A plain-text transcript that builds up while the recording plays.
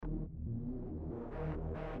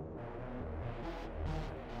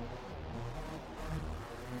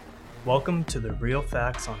Welcome to the Real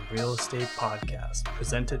Facts on Real Estate podcast,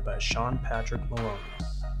 presented by Sean Patrick Maloney.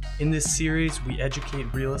 In this series, we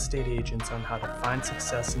educate real estate agents on how to find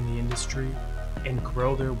success in the industry and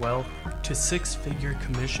grow their wealth to six-figure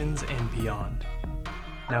commissions and beyond.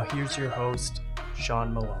 Now here's your host,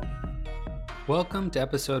 Sean Maloney. Welcome to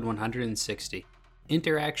episode 160.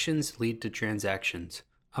 Interactions lead to transactions.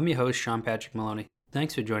 I'm your host, Sean Patrick Maloney.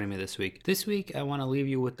 Thanks for joining me this week. This week, I want to leave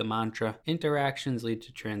you with the mantra, interactions lead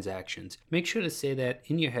to transactions. Make sure to say that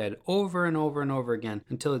in your head over and over and over again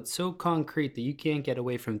until it's so concrete that you can't get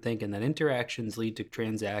away from thinking that interactions lead to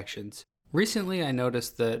transactions. Recently, I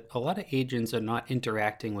noticed that a lot of agents are not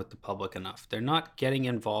interacting with the public enough. They're not getting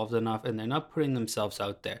involved enough, and they're not putting themselves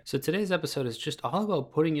out there. So today's episode is just all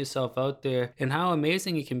about putting yourself out there and how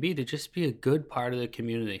amazing it can be to just be a good part of the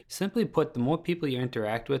community. Simply put, the more people you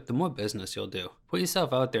interact with, the more business you'll do. Put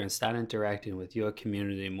yourself out there and start interacting with your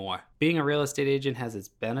community more. Being a real estate agent has its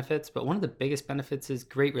benefits, but one of the biggest benefits is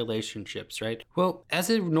great relationships, right? Well, as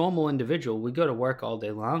a normal individual, we go to work all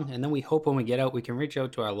day long, and then we hope when we get out, we can reach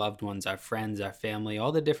out to our loved ones, our friends, our family,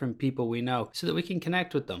 all the different people we know, so that we can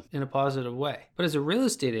connect with them in a positive way. But as a real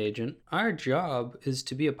estate agent, our job is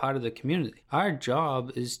to be a part of the community. Our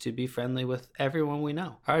job is to be friendly with everyone we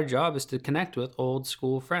know. Our job is to connect with old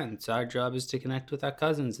school friends. Our job is to connect with our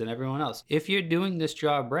cousins and everyone else. If you're doing this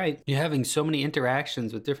job right, you're having so many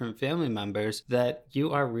interactions with different family members that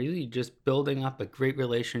you are really just building up a great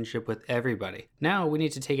relationship with everybody. Now we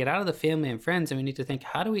need to take it out of the family and friends, and we need to think,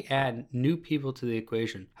 how do we add new people to the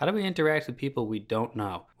equation? How do we interact with people we don't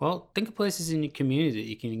know? Well, think of places in your community that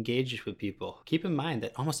you can engage with people. Keep in mind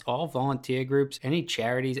that almost all volunteer groups, any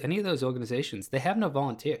charities, any of those organizations, they have no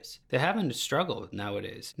volunteers. They're having to struggle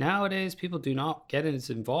nowadays. Nowadays, people do not get as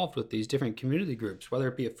involved with these different community groups, whether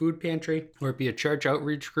it be a food pantry, or it be a church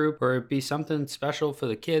outreach group, or it be something special for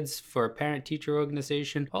the kids, for a parent-teacher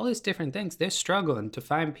organization. All these different things, they're struggling to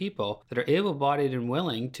find people that are able-bodied and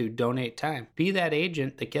willing to donate time. Be that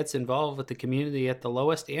agent that gets involved with the community at the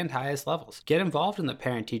lowest and highest levels. Get involved in the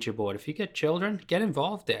parent-teacher board. If you get children, get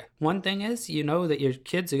involved there. One thing is, you know that your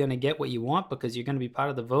kids are going to get what you want because you're going to be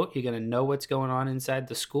part of the vote. You're going to know what's going on inside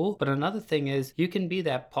the school. But another thing is, you can be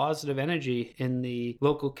that positive energy in the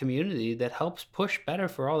local community that helps push better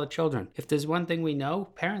for all the children. If there's one thing we know,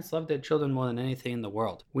 parents love their children more than anything in the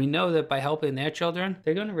world. We know that by helping their children,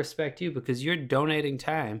 they're going to respect you because you're donating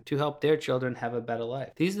time to help their children have a better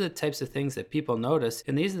life. These are the types of things that people notice,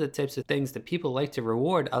 and these are the types of things that people like to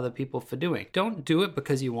reward other people for doing. Don't do it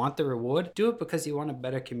because you want the reward. Do it because you want a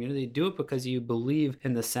better community. Do it because you believe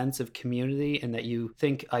in the sense of community and that you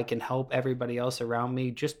think I can help everybody else around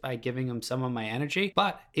me just by giving them some of my energy.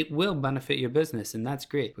 But it will benefit your business, and that's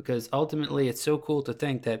great because ultimately it's so cool to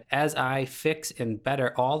think that as I fix and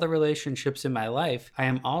better all the relationships in my life, I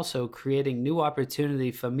am also creating new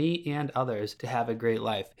opportunity for me and others to have a great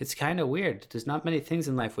life. It's kind of weird. There's not many things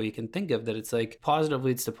in life where you can think of that it's like positive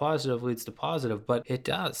leads to positive leads to positive, but it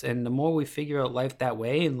does. And the more we figure out life that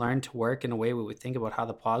way and learn to work in a way where we think about how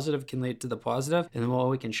the positive can lead to the positive, and the more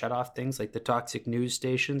we can shut off things like the toxic news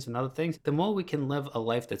stations and other things, the more we can live a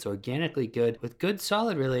life that's organically good with good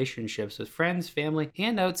solid relationships with friends, family,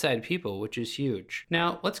 and outside people, which is huge.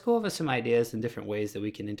 Now, let's go over some ideas and different ways that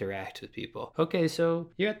we can interact with people. Okay, so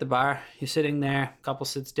you're at the bar, you're sitting there, a couple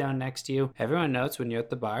sits down next to you. Everyone knows when you're at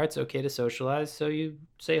the bar, it's okay to socialize, so you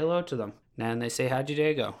say hello to them. And they say, how'd your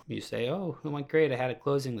day go? You say, oh, it went great. I had a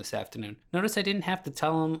closing this afternoon. Notice I didn't have to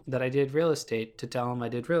tell them that I did real estate to tell them I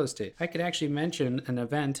did real estate. I could actually mention an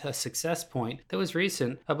event, a success point that was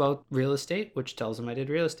recent about real estate, which tells them I did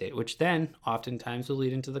real estate, which then oftentimes will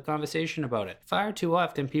lead into the conversation about it. Far too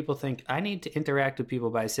often people think I need to interact with people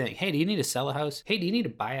by saying, hey, do you need to sell a house? Hey, do you need to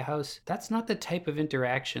buy a house? That's not the type of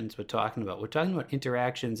interactions we're talking about. We're talking about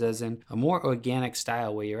interactions as in a more organic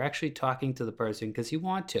style where you're actually talking to the person because you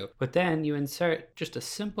want to, but then you insert just a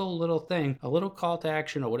simple little thing, a little call to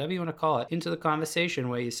action or whatever you want to call it, into the conversation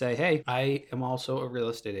where you say, hey, I am also a real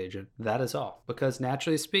estate agent. That is all. Because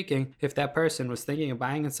naturally speaking, if that person was thinking of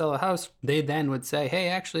buying and sell a house, they then would say, hey,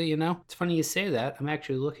 actually, you know, it's funny you say that. I'm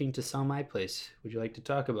actually looking to sell my place. Would you like to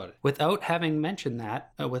talk about it? Without having mentioned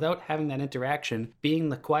that, without having that interaction, being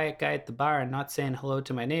the quiet guy at the bar and not saying hello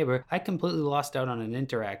to my neighbor, I completely lost out on an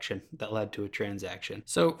interaction that led to a transaction.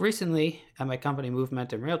 So recently at my company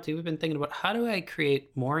Momentum Realty, we've been thinking thinking about how do I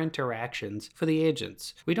create more interactions for the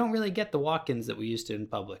agents? We don't really get the walk-ins that we used to in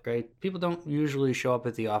public, right? People don't usually show up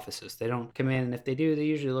at the offices. They don't come in, and if they do, they're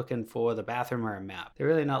usually looking for the bathroom or a map. They're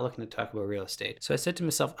really not looking to talk about real estate. So I said to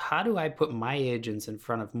myself, how do I put my agents in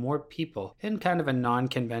front of more people in kind of a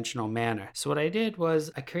non-conventional manner? So what I did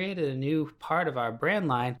was I created a new part of our brand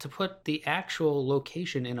line to put the actual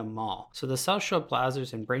location in a mall. So the South Shore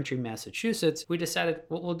Plazas in Braintree, Massachusetts, we decided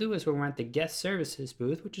what we'll do is we'll rent the guest services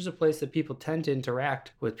booth, which is a place that people tend to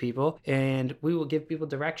interact with people, and we will give people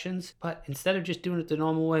directions, but instead of just doing it the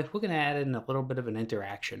normal way, we're going to add in a little bit of an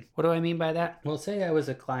interaction. What do I mean by that? Well, say I was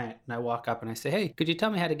a client and I walk up and I say, hey, could you tell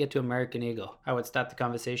me how to get to American Eagle? I would start the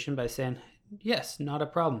conversation by saying, yes, not a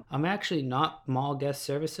problem. I'm actually not mall guest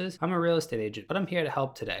services. I'm a real estate agent, but I'm here to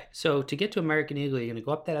help today. So to get to American Eagle, you're going to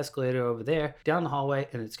go up that escalator over there, down the hallway,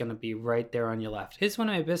 and it's going to be right there on your left. Here's one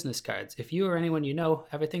of my business cards. If you or anyone you know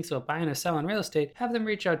ever thinks about buying or selling real estate, have them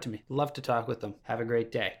reach out to me. Love to talk with them. Have a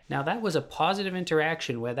great day. Now that was a positive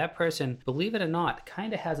interaction where that person, believe it or not,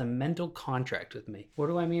 kind of has a mental contract with me. What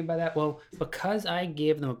do I mean by that? Well, because I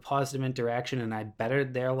gave them a positive interaction and I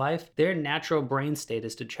bettered their life, their natural brain state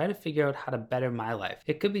is to try to figure out how to better my life.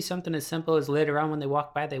 It could be something as simple as later on when they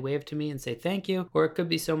walk by, they wave to me and say thank you, or it could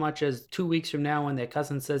be so much as 2 weeks from now when their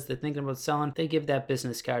cousin says they're thinking about selling, they give that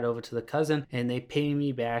business card over to the cousin and they pay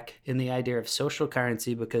me back in the idea of social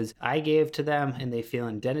currency because I gave to them and they feel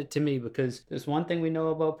indebted to me. Because there's one thing we know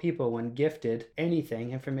about people: when gifted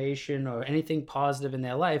anything, information or anything positive in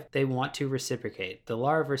their life, they want to reciprocate. The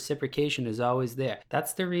law of reciprocation is always there.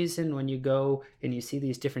 That's the reason when you go and you see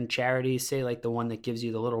these different charities, say like the one that gives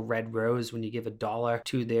you the little red rose when you give $1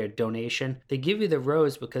 to their donation, they give you the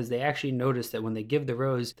rose because they actually notice that when they give the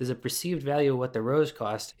rose, there's a perceived value of what the rose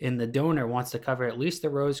cost, and the donor wants to cover at least the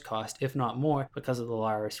rose cost, if not more, because of the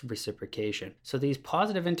law of reciprocation. So these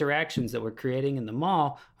positive interactions that we're creating in the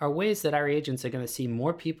mall are ways that our agents are going to see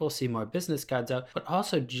more people, see more business cards out, but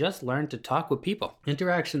also just learn to talk with people.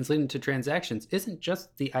 Interactions leading to transactions isn't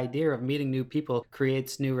just the idea of meeting new people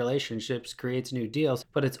creates new relationships, creates new deals,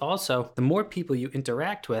 but it's also the more people you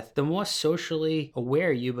interact with, the more socially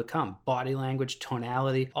aware you become. Body language,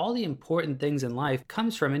 tonality, all the important things in life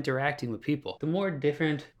comes from interacting with people. The more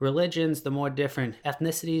different religions, the more different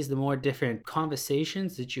ethnicities, the more different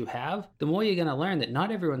conversations that you have, the more you're going to learn that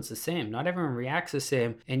not everyone's the same. Not everyone reacts the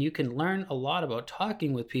same. And you can learn a lot about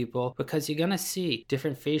talking with people because you're going to see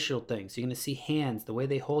different facial things. You're going to see hands, the way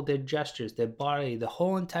they hold their gestures, their body, the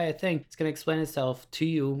whole entire thing. It's going to explain itself to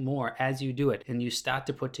you more as you do it. And you start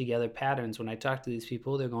to put together patterns. When I talk to these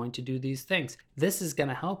people, they're going to do these things. This is going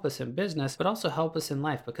to help us in business, but also help us in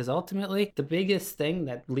life, because ultimately the biggest thing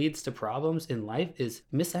that leads to problems in life is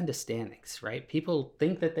misunderstandings, right? People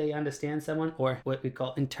think that they understand someone, or what we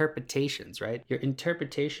call interpretations, right? Your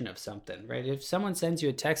interpretation of something, right? If someone sends you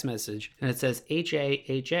a text message and it says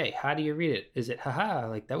H-A-H-A, how do you read it? Is it haha,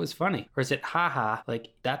 like that was funny? Or is it haha,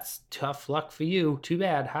 like that's tough luck for you, too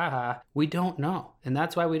bad, haha? We don't know. And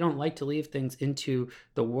that's why we don't like to leave things into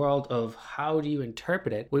the world of how do you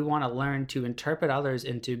interpret it. We want to learn to interpret others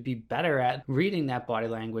and to be better at reading that body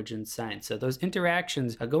language and signs. So those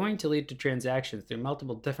interactions are going to lead to transactions through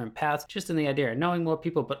multiple different paths, just in the idea of knowing more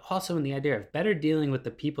people, but also in the idea of better dealing with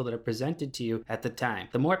the people that are presented to you at the time.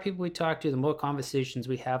 The more people we talk to, the more conversations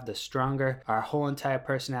we have, the stronger our whole entire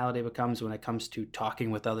personality becomes when it comes to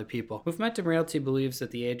talking with other people. Momentum Realty believes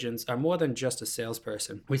that the agents are more than just a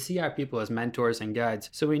salesperson. We see our people as mentors and guides.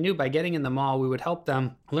 So we knew by getting in the mall, we would help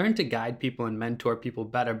them learn to guide people and mentor people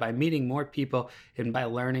better by meeting more people and by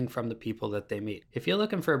learning from the people that they meet. If you're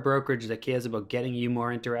looking for a brokerage that cares about getting you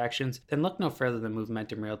more interactions, then look no further than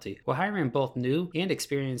Momentum Realty. We're hiring both new and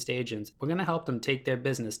experienced agents. We're going to help them take their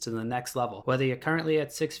business to the next level. Whether you're currently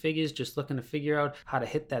at 6 figures, just looking to figure out how to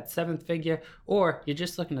hit that 7th figure, or you're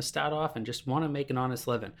just looking to start off and just want to make an honest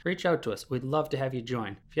living, reach out to us. We'd love to have you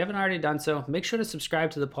join. If you haven't already done so, make sure to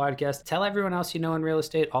subscribe to the podcast. Tell everyone else you know in real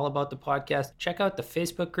estate all about the podcast. Check out the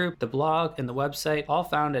Facebook group, the blog, and the website, all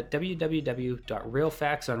found at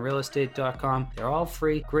www.realfactsonrealestate.com. They're all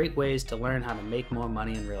free, great ways to learn how to make more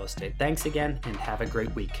money in real estate. Thanks again, and have a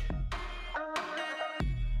great week.